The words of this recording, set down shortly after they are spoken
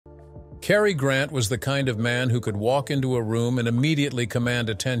Cary Grant was the kind of man who could walk into a room and immediately command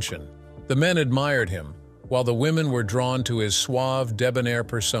attention. The men admired him, while the women were drawn to his suave, debonair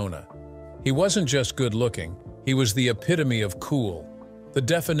persona. He wasn't just good-looking, he was the epitome of cool, the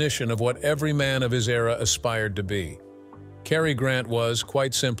definition of what every man of his era aspired to be. Cary Grant was,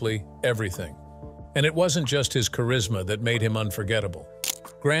 quite simply, everything. And it wasn't just his charisma that made him unforgettable.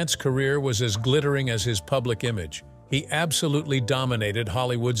 Grant's career was as glittering as his public image. He absolutely dominated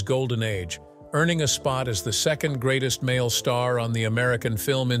Hollywood's golden age, earning a spot as the second greatest male star on the American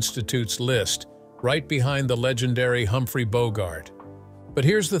Film Institute's list, right behind the legendary Humphrey Bogart. But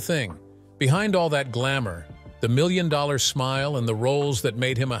here's the thing. Behind all that glamour, the million-dollar smile and the roles that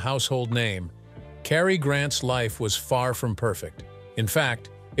made him a household name, Cary Grant's life was far from perfect. In fact,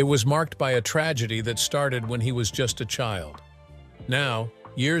 it was marked by a tragedy that started when he was just a child. Now,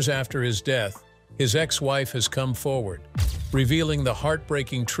 years after his death, his ex-wife has come forward, revealing the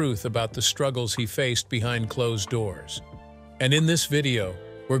heartbreaking truth about the struggles he faced behind closed doors. And in this video,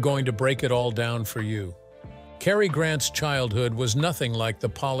 we're going to break it all down for you. Cary Grant's childhood was nothing like the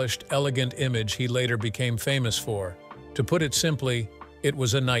polished, elegant image he later became famous for. To put it simply, it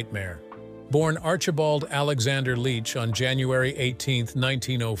was a nightmare. Born Archibald Alexander Leach on January 18,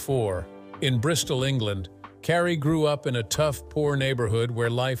 1904, in Bristol, England, Cary grew up in a tough, poor neighborhood where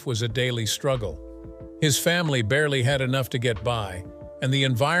life was a daily struggle. His family barely had enough to get by, and the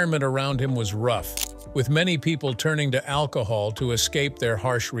environment around him was rough, with many people turning to alcohol to escape their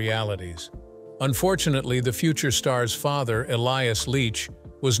harsh realities. Unfortunately, the future star's father, Elias Leach,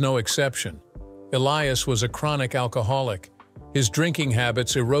 was no exception. Elias was a chronic alcoholic, his drinking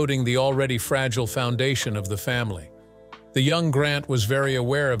habits eroding the already fragile foundation of the family. The young Grant was very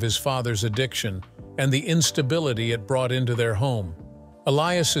aware of his father's addiction and the instability it brought into their home.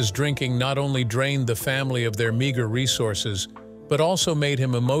 Elias's drinking not only drained the family of their meager resources, but also made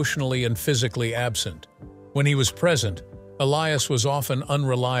him emotionally and physically absent. When he was present, Elias was often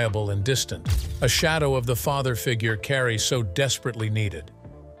unreliable and distant, a shadow of the father figure Cary so desperately needed.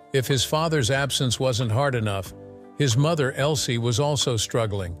 If his father's absence wasn't hard enough, his mother Elsie was also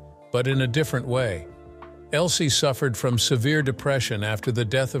struggling, but in a different way. Elsie suffered from severe depression after the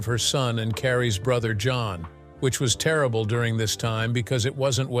death of her son and Cary's brother John, which was terrible during this time because it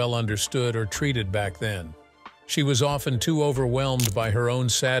wasn't well understood or treated back then. She was often too overwhelmed by her own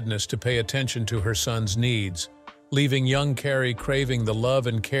sadness to pay attention to her son's needs, leaving young Cary craving the love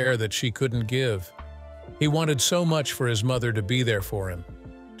and care that she couldn't give. He wanted so much for his mother to be there for him,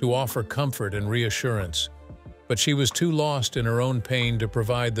 to offer comfort and reassurance, but she was too lost in her own pain to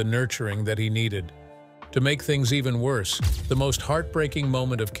provide the nurturing that he needed. To make things even worse, the most heartbreaking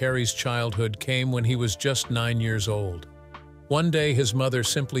moment of Cary's childhood came when he was just 9 years old. One day his mother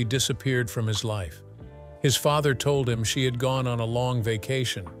simply disappeared from his life. His father told him she had gone on a long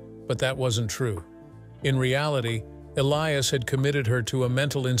vacation, but that wasn't true. In reality, Elias had committed her to a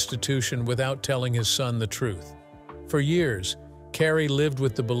mental institution without telling his son the truth. For years, Cary lived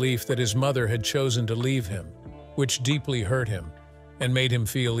with the belief that his mother had chosen to leave him, which deeply hurt him and made him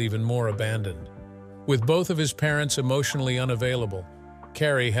feel even more abandoned. With both of his parents emotionally unavailable,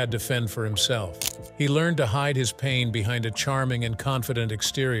 Cary had to fend for himself. He learned to hide his pain behind a charming and confident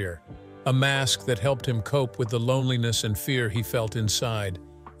exterior, a mask that helped him cope with the loneliness and fear he felt inside,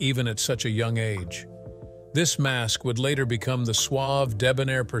 even at such a young age. This mask would later become the suave,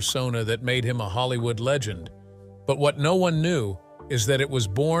 debonair persona that made him a Hollywood legend. But what no one knew is that it was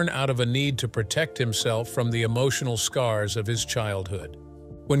born out of a need to protect himself from the emotional scars of his childhood.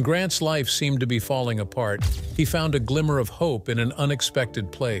 When Grant's life seemed to be falling apart, he found a glimmer of hope in an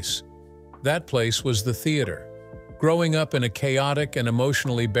unexpected place. That place was the theater. Growing up in a chaotic and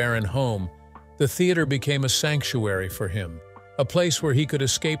emotionally barren home, the theater became a sanctuary for him, a place where he could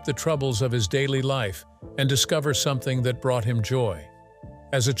escape the troubles of his daily life and discover something that brought him joy.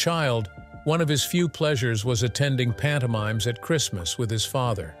 As a child, one of his few pleasures was attending pantomimes at Christmas with his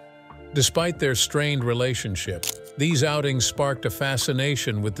father. Despite their strained relationship, these outings sparked a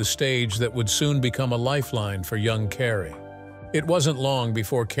fascination with the stage that would soon become a lifeline for young Cary. It wasn't long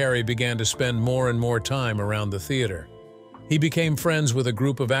before Cary began to spend more and more time around the theater. He became friends with a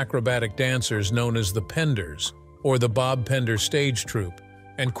group of acrobatic dancers known as the Penders, or the Bob Pender Stage Troupe,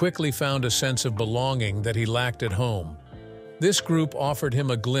 and quickly found a sense of belonging that he lacked at home. This group offered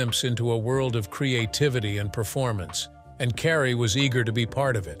him a glimpse into a world of creativity and performance, and Cary was eager to be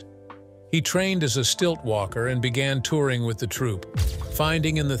part of it. He trained as a stilt walker and began touring with the troupe,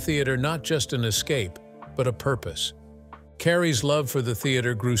 finding in the theater not just an escape, but a purpose. Cary's love for the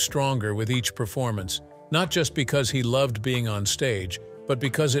theater grew stronger with each performance, not just because he loved being on stage, but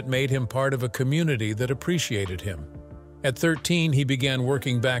because it made him part of a community that appreciated him. At 13, he began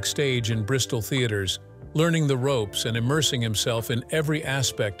working backstage in Bristol theaters, learning the ropes and immersing himself in every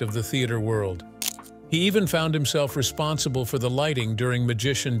aspect of the theater world. He even found himself responsible for the lighting during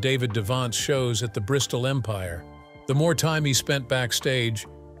magician David Devant's shows at the Bristol Empire. The more time he spent backstage,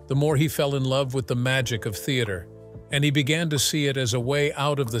 the more he fell in love with the magic of theater, and he began to see it as a way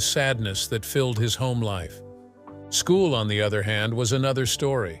out of the sadness that filled his home life. School, on the other hand, was another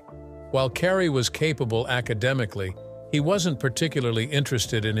story. While Cary was capable academically, he wasn't particularly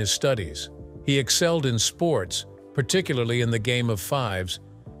interested in his studies. He excelled in sports, particularly in the game of fives,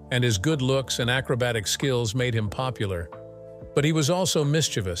 and his good looks and acrobatic skills made him popular. But he was also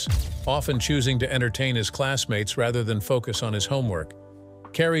mischievous, often choosing to entertain his classmates rather than focus on his homework.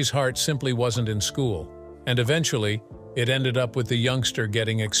 Cary's heart simply wasn't in school, and eventually, it ended up with the youngster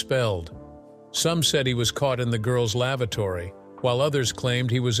getting expelled. Some said he was caught in the girls' lavatory, while others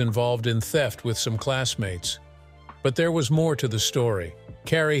claimed he was involved in theft with some classmates. But there was more to the story.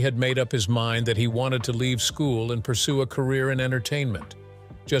 Cary had made up his mind that he wanted to leave school and pursue a career in entertainment.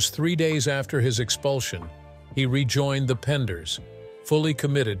 Just 3 days after his expulsion, he rejoined the Penders, fully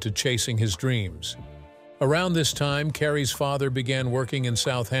committed to chasing his dreams. Around this time, Cary's father began working in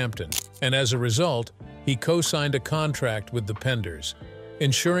Southampton, and as a result, he co-signed a contract with the Penders,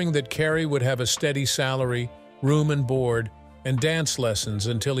 ensuring that Cary would have a steady salary, room and board, and dance lessons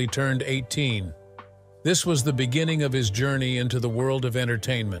until he turned 18. This was the beginning of his journey into the world of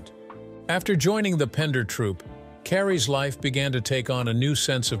entertainment. After joining the Pender troupe, Cary's life began to take on a new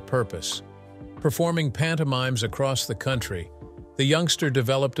sense of purpose. Performing pantomimes across the country, the youngster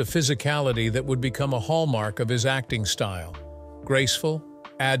developed a physicality that would become a hallmark of his acting style: graceful,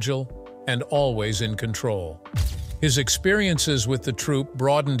 agile, and always in control. His experiences with the troupe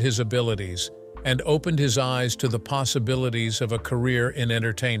broadened his abilities and opened his eyes to the possibilities of a career in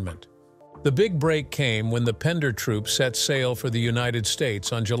entertainment. The big break came when the Pender troupe set sail for the United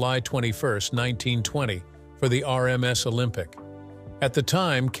States on July 21, 1920, for the RMS Olympic. At the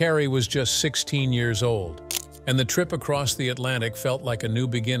time, Cary was just 16 years old, and the trip across the Atlantic felt like a new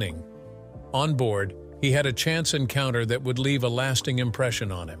beginning. On board, he had a chance encounter that would leave a lasting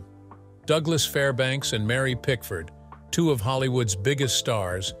impression on him. Douglas Fairbanks and Mary Pickford, two of Hollywood's biggest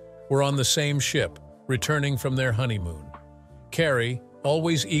stars, were on the same ship, returning from their honeymoon. Cary,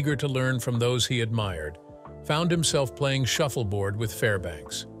 always eager to learn from those he admired, found himself playing shuffleboard with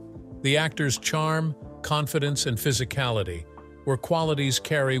Fairbanks. The actor's charm, confidence, and physicality were qualities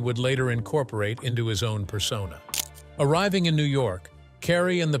Cary would later incorporate into his own persona. Arriving in New York,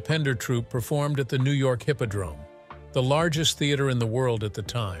 Cary and the Pender troupe performed at the New York Hippodrome, the largest theater in the world at the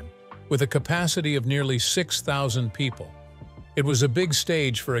time, with a capacity of nearly 6,000 people. It was a big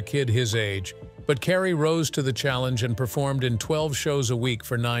stage for a kid his age, but Cary rose to the challenge and performed in 12 shows a week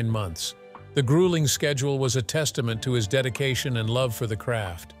for 9 months. The grueling schedule was a testament to his dedication and love for the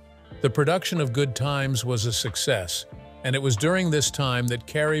craft. The production of Good Times was a success, and it was during this time that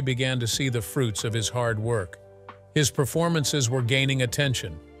Cary began to see the fruits of his hard work. His performances were gaining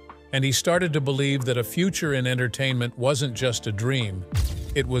attention, and he started to believe that a future in entertainment wasn't just a dream,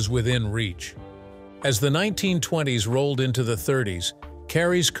 it was within reach. As the 1920s rolled into the 30s,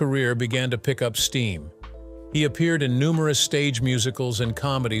 Cary's career began to pick up steam. He appeared in numerous stage musicals and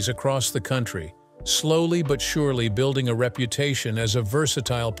comedies across the country, slowly but surely building a reputation as a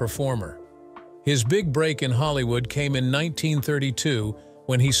versatile performer. His big break in Hollywood came in 1932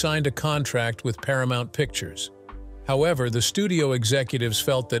 when he signed a contract with Paramount Pictures. However, the studio executives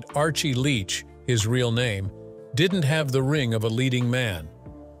felt that Archie Leach, his real name, didn't have the ring of a leading man.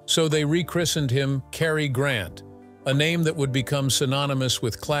 So they rechristened him Cary Grant, a name that would become synonymous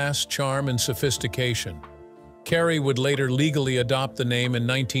with class, charm, and sophistication. Cary would later legally adopt the name in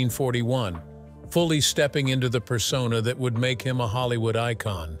 1941, fully stepping into the persona that would make him a Hollywood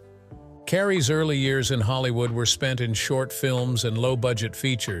icon. Cary's early years in Hollywood were spent in short films and low-budget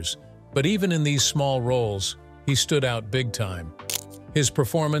features, but even in these small roles, he stood out big time. His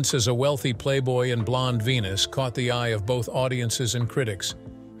performance as a wealthy playboy in Blonde Venus caught the eye of both audiences and critics,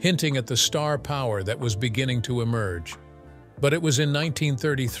 hinting at the star power that was beginning to emerge. But it was in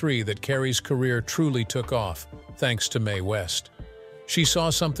 1933 that Cary's career truly took off, thanks to Mae West. She saw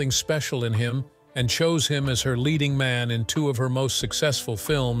something special in him and chose him as her leading man in two of her most successful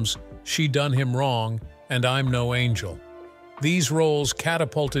films, She Done Him Wrong and I'm No Angel. These roles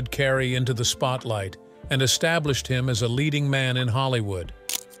catapulted Cary into the spotlight and established him as a leading man in Hollywood.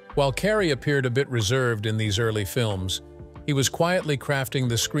 While Cary appeared a bit reserved in these early films, he was quietly crafting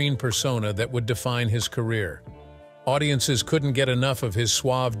the screen persona that would define his career. Audiences couldn't get enough of his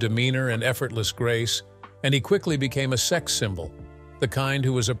suave demeanor and effortless grace, and he quickly became a sex symbol, the kind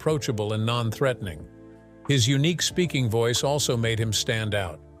who was approachable and non-threatening. His unique speaking voice also made him stand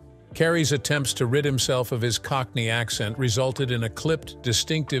out. Cary's attempts to rid himself of his Cockney accent resulted in a clipped,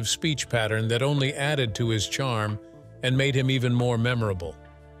 distinctive speech pattern that only added to his charm and made him even more memorable.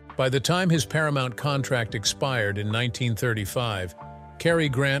 By the time his Paramount contract expired in 1935, Cary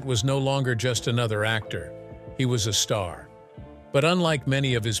Grant was no longer just another actor. He was a star. But unlike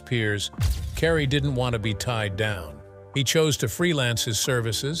many of his peers, Cary didn't want to be tied down. He chose to freelance his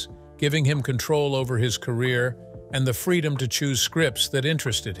services, giving him control over his career and the freedom to choose scripts that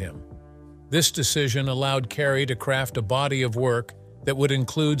interested him. This decision allowed Cary to craft a body of work that would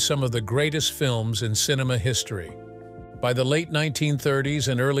include some of the greatest films in cinema history. By the late 1930s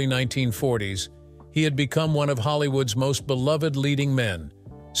and early 1940s, he had become one of Hollywood's most beloved leading men,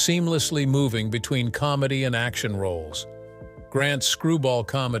 seamlessly moving between comedy and action roles. Grant's screwball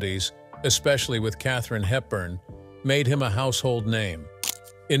comedies, especially with Katharine Hepburn, made him a household name.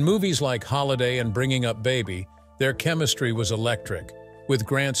 In movies like Holiday and Bringing Up Baby, their chemistry was electric, with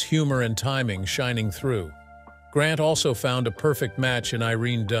Grant's humor and timing shining through. Grant also found a perfect match in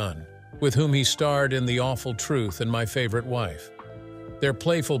Irene Dunne, with whom he starred in The Awful Truth and My Favorite Wife. Their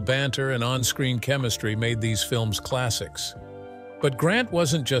playful banter and on-screen chemistry made these films classics. But Grant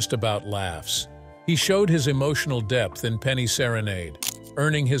wasn't just about laughs. He showed his emotional depth in Penny Serenade,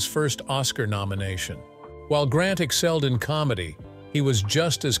 earning his first Oscar nomination. While Grant excelled in comedy, he was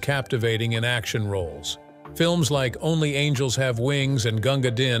just as captivating in action roles. Films like Only Angels Have Wings and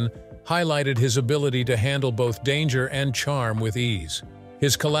Gunga Din highlighted his ability to handle both danger and charm with ease.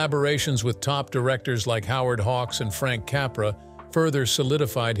 His collaborations with top directors like Howard Hawks and Frank Capra further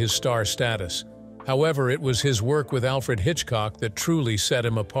solidified his star status. However, it was his work with Alfred Hitchcock that truly set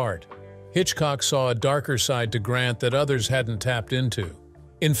him apart. Hitchcock saw a darker side to Grant that others hadn't tapped into.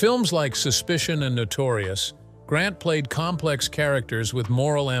 In films like Suspicion and Notorious, Grant played complex characters with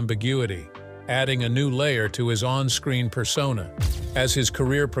moral ambiguity, adding a new layer to his on-screen persona. As his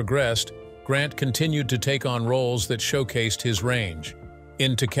career progressed, Grant continued to take on roles that showcased his range.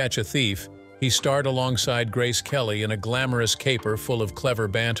 In To Catch a Thief, he starred alongside Grace Kelly in a glamorous caper full of clever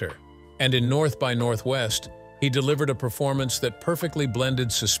banter. And in North by Northwest, he delivered a performance that perfectly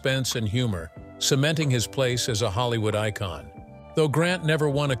blended suspense and humor, cementing his place as a Hollywood icon. Though Grant never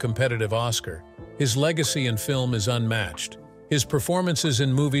won a competitive Oscar, his legacy in film is unmatched. His performances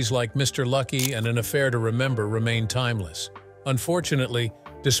in movies like Mr. Lucky and An Affair to Remember remain timeless. Unfortunately,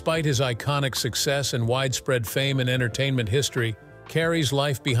 despite his iconic success and widespread fame in entertainment history, Cary's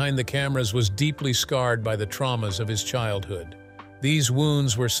life behind the cameras was deeply scarred by the traumas of his childhood. These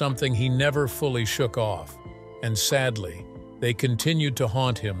wounds were something he never fully shook off, and sadly, they continued to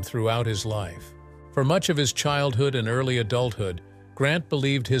haunt him throughout his life. For much of his childhood and early adulthood, Grant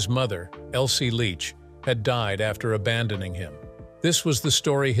believed his mother, Elsie Leach, had died after abandoning him. This was the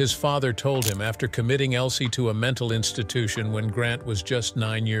story his father told him after committing Elsie to a mental institution when Grant was just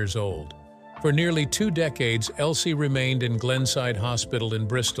 9 years old. For nearly 2 decades, Elsie remained in Glenside Hospital in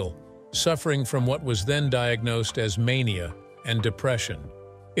Bristol, suffering from what was then diagnosed as mania and depression.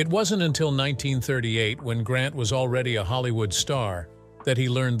 It wasn't until 1938, when Grant was already a Hollywood star, that he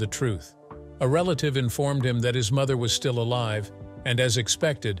learned the truth. A relative informed him that his mother was still alive, and as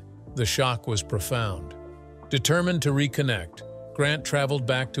expected, the shock was profound. Determined to reconnect, Grant traveled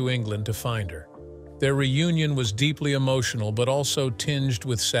back to England to find her. Their reunion was deeply emotional but also tinged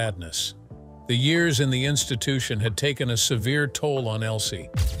with sadness. The years in the institution had taken a severe toll on Elsie,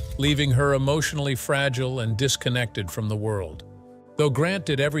 leaving her emotionally fragile and disconnected from the world. Though Grant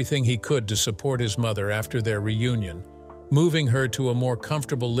did everything he could to support his mother after their reunion, moving her to a more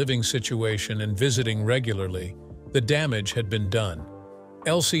comfortable living situation and visiting regularly, the damage had been done.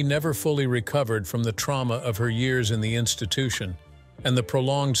 Elsie never fully recovered from the trauma of her years in the institution and the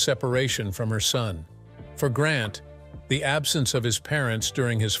prolonged separation from her son. For Grant, the absence of his parents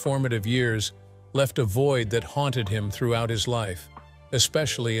during his formative years left a void that haunted him throughout his life,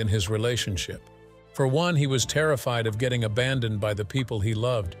 especially in his relationship. For one, he was terrified of getting abandoned by the people he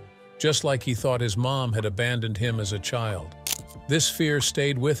loved, just like he thought his mom had abandoned him as a child. This fear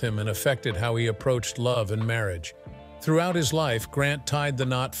stayed with him and affected how he approached love and marriage. Throughout his life, Grant tied the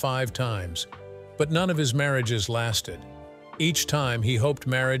knot 5 times, but none of his marriages lasted. Each time, he hoped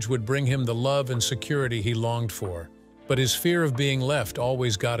marriage would bring him the love and security he longed for, but his fear of being left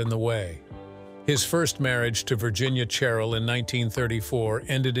always got in the way. His first marriage to Virginia Cherrill in 1934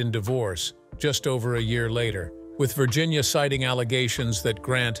 ended in divorce just over a year later, with Virginia citing allegations that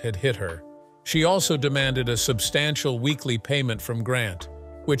Grant had hit her. She also demanded a substantial weekly payment from Grant,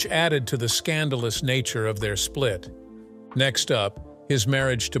 which added to the scandalous nature of their split. Next up, his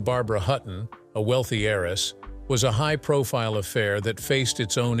marriage to Barbara Hutton, a wealthy heiress, was a high-profile affair that faced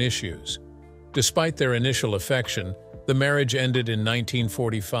its own issues. Despite their initial affection, the marriage ended in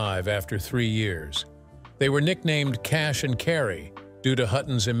 1945 after 3 years. They were nicknamed Cash and Cary due to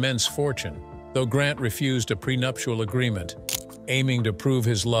Hutton's immense fortune, though Grant refused a prenuptial agreement, aiming to prove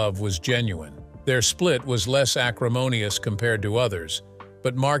his love was genuine. Their split was less acrimonious compared to others,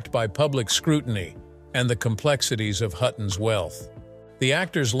 but marked by public scrutiny and the complexities of Hutton's wealth. The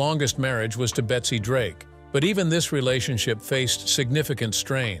actor's longest marriage was to Betsy Drake, but even this relationship faced significant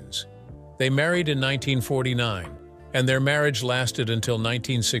strains. They married in 1949, and their marriage lasted until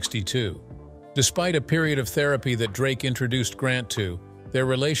 1962. Despite a period of therapy that Drake introduced Grant to, their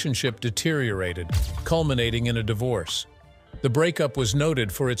relationship deteriorated, culminating in a divorce. The breakup was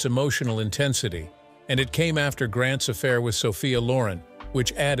noted for its emotional intensity, and it came after Grant's affair with Sophia Loren,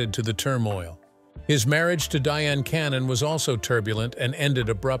 which added to the turmoil. His marriage to Diane Cannon was also turbulent and ended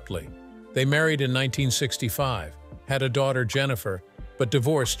abruptly. They married in 1965, had a daughter, Jennifer, but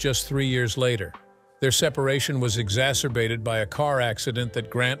divorced just 3 years later. Their separation was exacerbated by a car accident that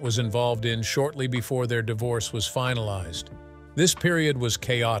Grant was involved in shortly before their divorce was finalized. This period was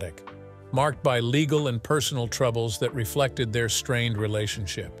chaotic, marked by legal and personal troubles that reflected their strained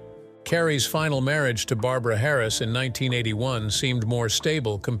relationship. Cary's final marriage to Barbara Harris in 1981 seemed more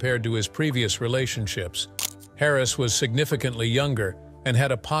stable compared to his previous relationships. Harris was significantly younger and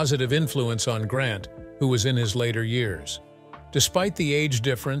had a positive influence on Grant, who was in his later years. Despite the age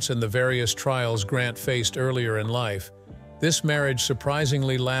difference and the various trials Grant faced earlier in life, this marriage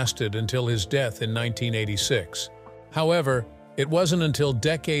surprisingly lasted until his death in 1986. However, it wasn't until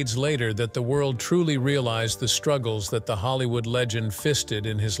decades later that the world truly realized the struggles that the Hollywood legend fisted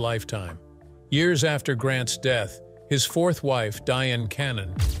in his lifetime. Years after Grant's death, his fourth wife, Diane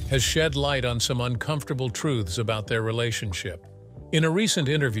Cannon, has shed light on some uncomfortable truths about their relationship. In a recent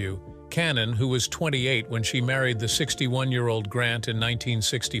interview, Cannon, who was 28 when she married the 61-year-old Grant in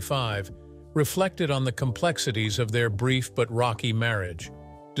 1965, reflected on the complexities of their brief but rocky marriage.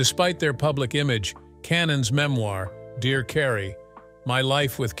 Despite their public image, Cannon's memoir, Dear Cary, My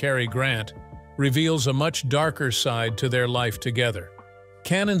Life with Cary Grant, reveals a much darker side to their life together.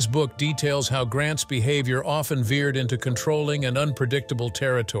 Cannon's book details how Grant's behavior often veered into controlling and unpredictable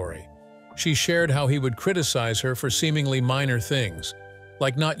territory. She shared how he would criticize her for seemingly minor things,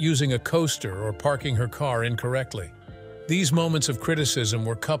 like not using a coaster or parking her car incorrectly. These moments of criticism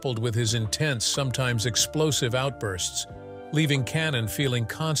were coupled with his intense, sometimes explosive outbursts, leaving Cannon feeling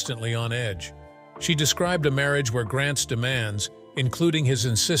constantly on edge. She described a marriage where Grant's demands, including his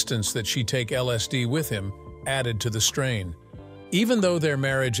insistence that she take LSD with him, added to the strain. Even though their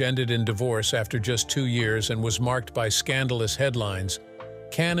marriage ended in divorce after just 2 years and was marked by scandalous headlines,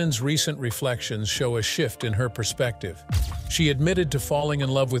 Cannon's recent reflections show a shift in her perspective. She admitted to falling in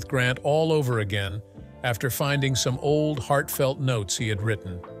love with Grant all over again after finding some old, heartfelt notes he had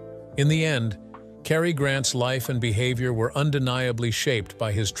written. In the end, Cary Grant's life and behavior were undeniably shaped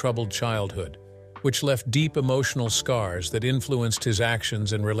by his troubled childhood, which left deep emotional scars that influenced his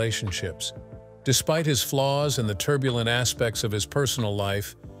actions and relationships. Despite his flaws and the turbulent aspects of his personal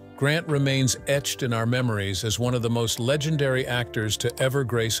life, Grant remains etched in our memories as one of the most legendary actors to ever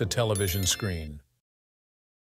grace a television screen.